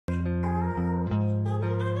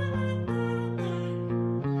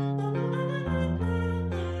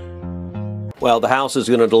Well, the House is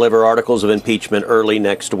going to deliver articles of impeachment early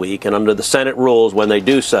next week, and under the Senate rules, when they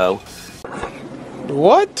do so...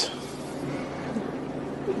 What?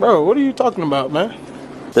 Bro, what are you talking about, man?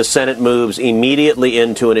 The Senate moves immediately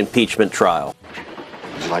into an impeachment trial.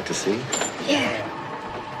 Would you like to see? Yeah.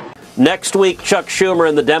 Next week, Chuck Schumer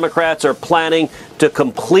and the Democrats are planning to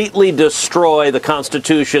completely destroy the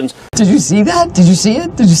Constitution's... Did you see that? Did you see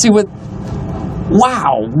it? Did you see what...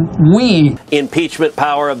 Wow, impeachment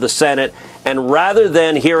power of the Senate, and rather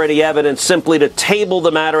than hear any evidence, simply to table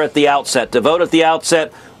the matter at the outset, to vote at the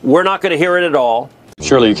outset, we're not going to hear it at all.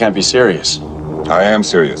 Surely you can't be serious. I am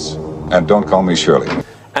serious. And don't call me Shirley.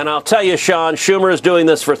 And I'll tell you, Sean, Schumer is doing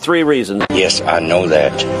this for 3 reasons. Yes, I know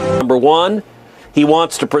that. Number 1, he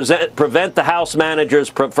wants to prevent the House managers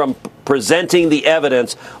from presenting the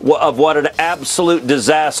evidence of what an absolute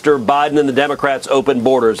disaster Biden and the Democrats' open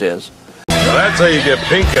borders is. Well, that's how you get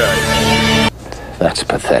pink eye. That's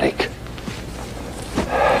pathetic.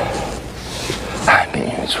 I mean,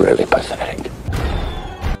 it's really pathetic.